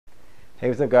Hey,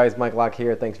 what's up guys? Mike Locke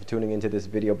here. Thanks for tuning into this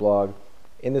video blog.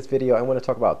 In this video, I want to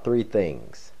talk about three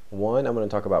things. One, I'm going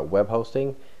to talk about web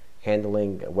hosting,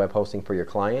 handling web hosting for your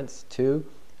clients. Two,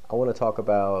 I want to talk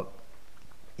about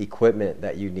equipment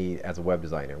that you need as a web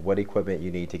designer, what equipment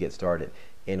you need to get started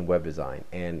in web design.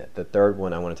 And the third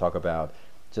one, I want to talk about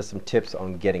just some tips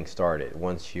on getting started.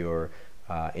 Once you're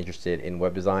interested in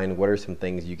web design, what are some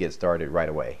things you get started right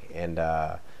away and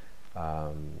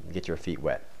get your feet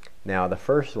wet. Now, the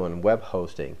first one, web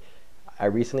hosting. I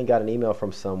recently got an email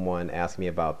from someone asking me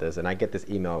about this, and I get this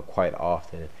email quite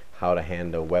often, how to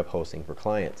handle web hosting for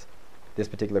clients. This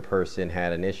particular person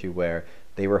had an issue where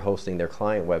they were hosting their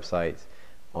client websites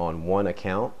on one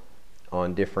account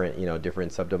on different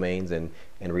subdomains and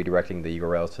redirecting the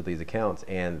URLs to these accounts,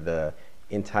 and the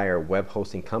entire web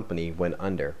hosting company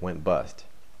went bust.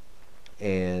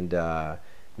 And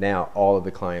now all of the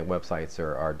client websites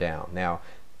are down. Now,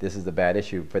 this is a bad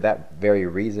issue. For that very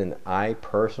reason, I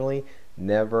personally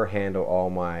never handle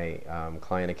all my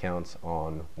client accounts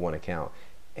on one account.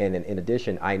 And in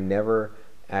addition, I never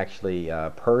actually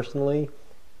personally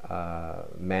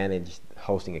manage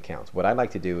hosting accounts. What I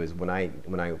like to do is when I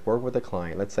work with a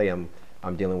client, let's say I'm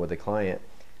dealing with a client,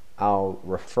 I'll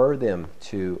refer them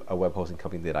to a web hosting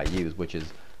company that I use, which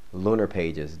is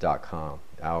lunarpages.com.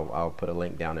 I'll put a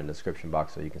link down in the description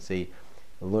box so you can see.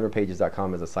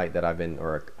 Lunarpages.com is a site that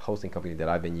or a hosting company that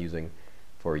I've been using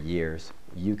for years.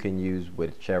 You can use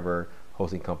whichever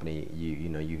hosting company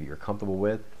you're comfortable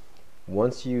with.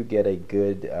 Once you get a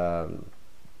good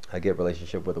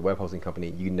relationship with a web hosting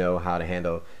company, you know how to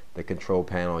handle the control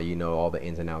panel, you know all the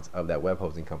ins and outs of that web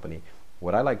hosting company.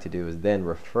 What I like to do is then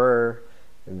refer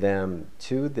them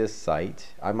to this site.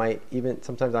 I might even,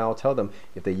 sometimes I'll tell them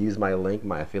if they use my link,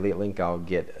 my affiliate link, I'll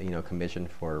get commission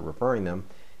for referring them.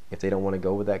 If they don't want to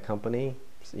go with that company,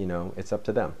 it's up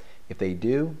to them. If they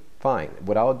do, fine.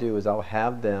 What I'll do is I'll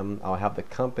have the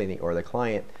company or the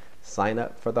client sign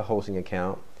up for the hosting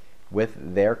account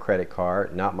with their credit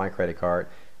card, not my credit card,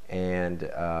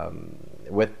 and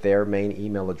with their main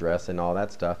email address and all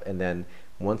that stuff. And then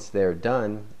once they're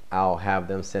done, I'll have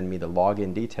them send me the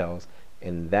login details,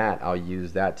 and I'll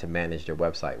use that to manage their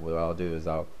website. What I'll do is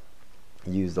I'll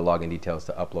use the login details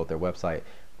to upload their website.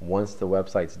 Once the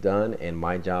website's done and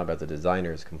my job as a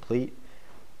designer is complete,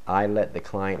 I let the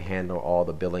client handle all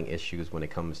the billing issues when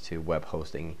it comes to web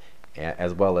hosting,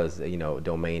 as well as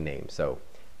domain names. So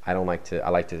I like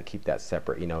to keep that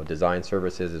separate. Design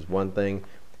services is one thing,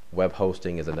 web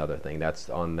hosting is another thing.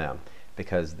 That's on them,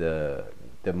 because the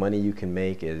money you can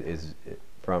make is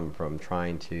from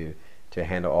trying to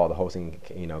handle all the hosting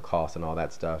costs and all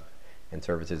that stuff and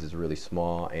services is really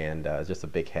small, and it's just a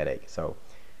big headache. So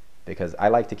because I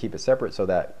like to keep it separate so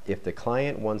that if the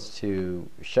client wants to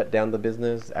shut down the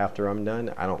business after I'm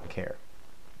done, I don't care.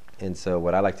 And so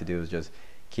what I like to do is just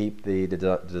keep the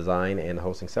design and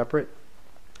hosting separate.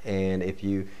 And if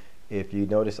you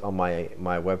notice on my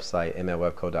website,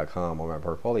 mlwebco.com, or my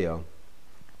portfolio,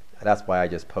 that's why I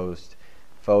just post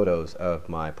photos of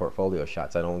my portfolio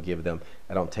shots. I don't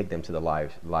take them to the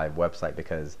live website,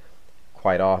 because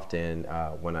quite often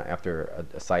after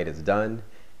a site is done,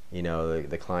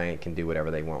 the client can do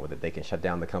whatever they want with it. They can shut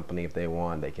down the company if they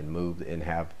want. They can move and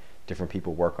have different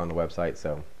people work on the website.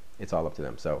 So it's all up to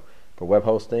them. So for web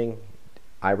hosting,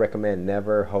 I recommend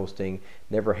never handling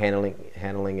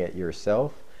it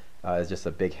yourself. It's just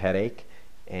a big headache.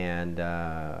 And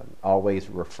always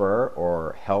refer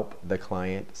or help the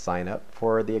client sign up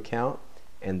for the account,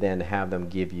 and then have them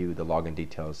give you the login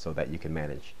details so that you can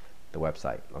manage the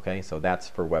website. Okay, so that's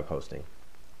for web hosting.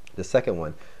 The second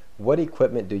one, what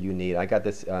equipment do you need? I got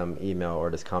this email or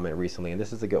this comment recently, and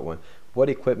this is a good one. What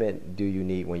equipment do you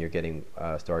need when you're getting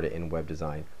started in web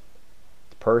design?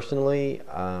 Personally,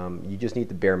 you just need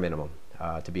the bare minimum,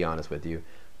 to be honest with you.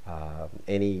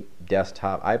 Any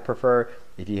desktop, I prefer,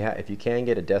 if you can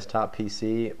get a desktop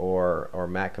PC or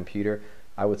Mac computer,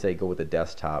 I would say go with a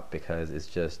desktop, because it's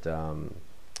just you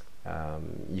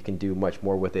can do much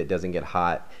more with it. It doesn't get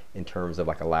hot in terms of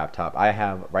like a laptop.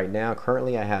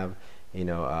 Currently I have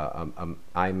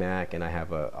iMac, and I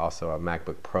have also a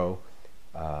MacBook Pro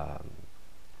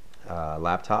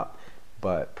laptop.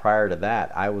 But prior to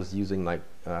that, I was using I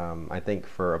think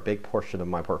for a big portion of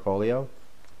my portfolio,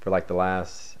 for like the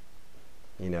last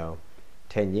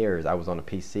 10 years, I was on a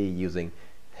PC using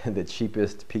the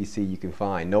cheapest PC you can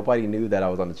find. Nobody knew that I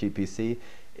was on the cheap PC.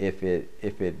 If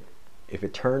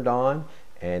it turned on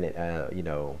and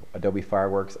Adobe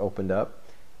Fireworks opened up,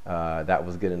 that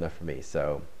was good enough for me.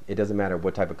 So it doesn't matter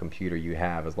what type of computer you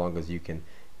have, as long as you can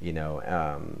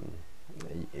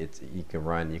you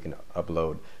can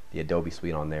upload the Adobe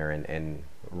Suite on there and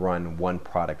run one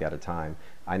product at a time.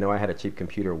 I know I had a cheap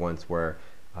computer once where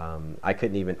I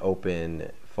couldn't even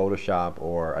open Photoshop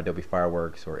or Adobe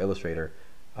Fireworks or Illustrator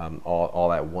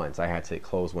all at once. I had to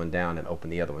close one down and open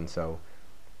the other one. So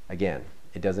again,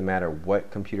 it doesn't matter what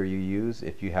computer you use.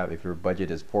 If your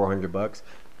budget is $400,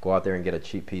 go out there and get a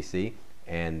cheap PC,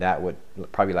 and that would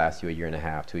probably last you a year and a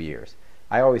half, 2 years.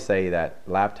 I always say that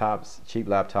cheap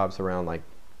laptops around like,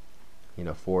 you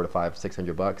know, $400 to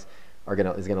 $500,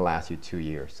 $600 is gonna last you 2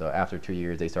 years. So after 2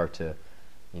 years, they start to,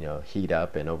 you know, heat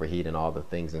up and overheat, and all the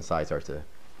things inside start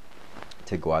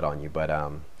to go out on you. But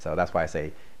so that's why I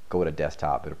say go with a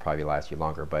desktop. It'll probably last you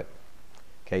longer. But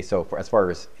okay, so as far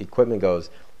as equipment goes,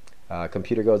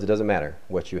 computer goes, it doesn't matter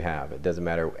what you have. It doesn't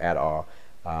matter at all.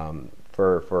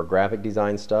 For graphic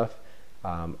design stuff,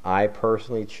 I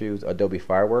personally choose Adobe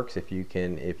Fireworks. If you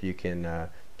can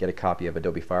get a copy of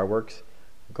Adobe Fireworks,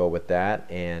 go with that.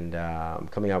 And I'm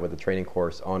coming out with a training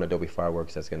course on Adobe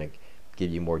Fireworks that's going to give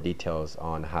you more details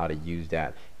on how to use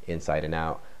that inside and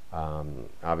out.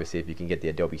 Obviously, if you can get the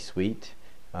Adobe Suite,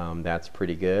 that's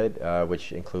pretty good,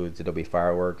 which includes Adobe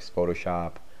Fireworks,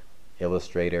 Photoshop,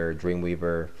 Illustrator,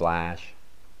 Dreamweaver, Flash.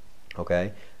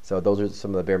 Okay, so those are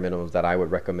some of the bare minimums that I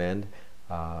would recommend.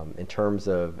 In terms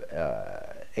of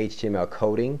HTML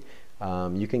coding,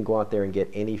 you can go out there and get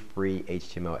any free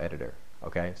HTML editor.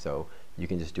 Okay, so you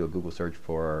can just do a Google search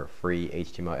for free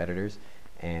HTML editors,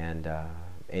 and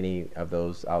any of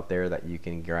those out there that you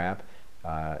can grab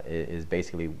is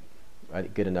basically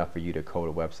good enough for you to code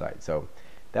a website. So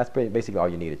that's basically all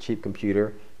you need: a cheap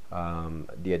computer,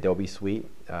 the Adobe Suite,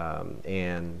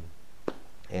 and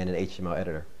an HTML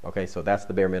editor. Okay, so that's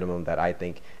the bare minimum that I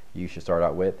think you should start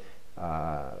out with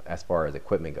as far as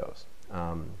equipment goes.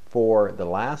 For the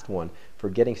last one, for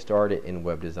getting started in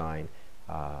web design,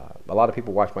 a lot of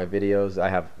people watch my videos. I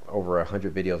have over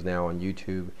 100 videos now on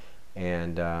YouTube,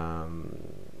 and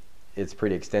it's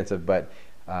pretty extensive. But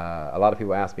a lot of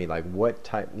people ask me, like, what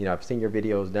type, you know, I've seen your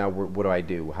videos now, what do I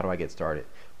do? How do I get started?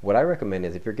 What I recommend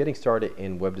is, if you're getting started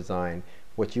in web design,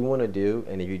 what you want to do,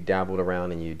 and if you dabbled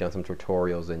around and you've done some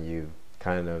tutorials and you've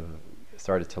kind of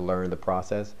started to learn the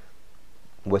process,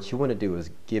 what you want to do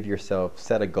is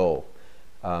set a goal.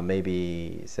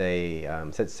 Maybe say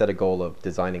set a goal of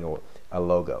designing a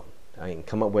logo. I mean,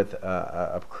 come up with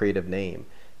a creative name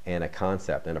and a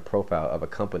concept and a profile of a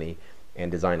company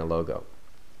and design a logo.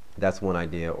 That's one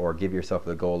idea. Or give yourself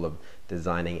the goal of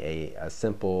designing a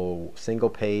simple single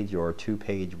page or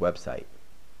 2-page website.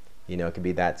 You know, it can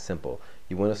be that simple.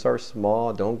 You want to start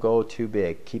small. Don't go too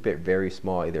big. Keep it very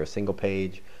small, either a single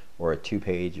page or a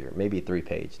 2-page or maybe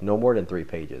 3-page, no more than 3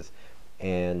 pages.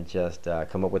 And just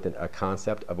come up with a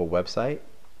concept of a website,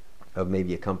 of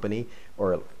maybe a company,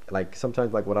 or like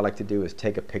sometimes, like what I like to do is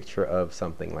take a picture of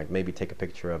something, like maybe take a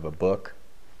picture of a book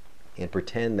and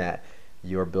pretend that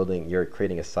you're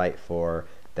creating a site for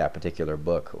that particular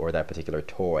book or that particular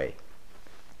toy,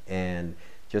 and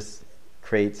just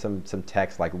create some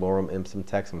text, like lorem ipsum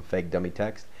text, some fake dummy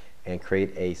text, and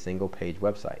create a single page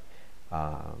website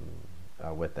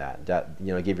with that.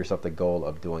 You know, give yourself the goal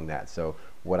of doing that. So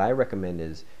what I recommend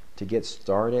is, to get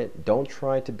started, don't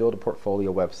try to build a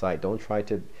portfolio website. Don't try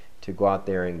to go out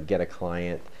there and get a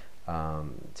client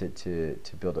to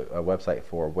build a website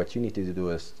for. What you need to do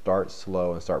is start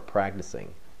slow and start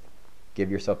practicing. Give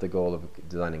yourself the goal of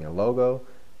designing a logo.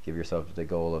 Give yourself the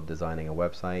goal of designing a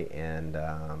website, and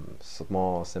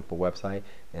small, simple website,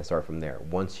 and start from there.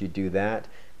 Once you do that,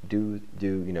 do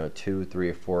you know, 2, 3,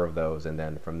 or 4 of those, and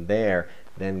then from there,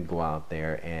 then go out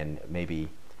there and maybe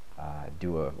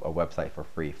do a website for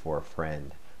free for a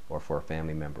friend or for a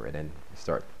family member, and then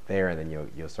start there, and then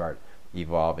you'll start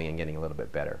evolving and getting a little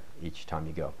bit better each time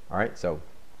you go. All right, so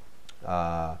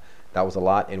that was a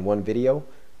lot in one video.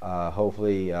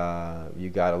 Hopefully you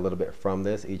got a little bit from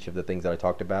this, each of the things that I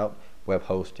talked about: web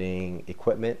hosting,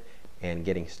 equipment, and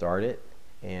getting started.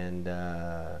 And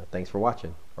thanks for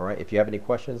watching. All right, if you have any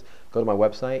questions, go to my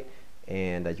website,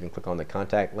 and you can click on the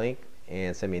contact link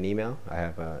and send me an email. I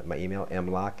have my email,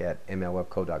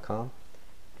 mlock@mlwebco.com,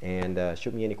 and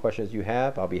shoot me any questions you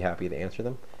have. I'll be happy to answer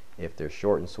them. If they're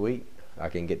short and sweet, I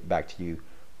can get back to you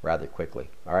rather quickly.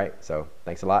 All right, so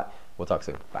thanks a lot. We'll talk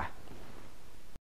soon. Bye.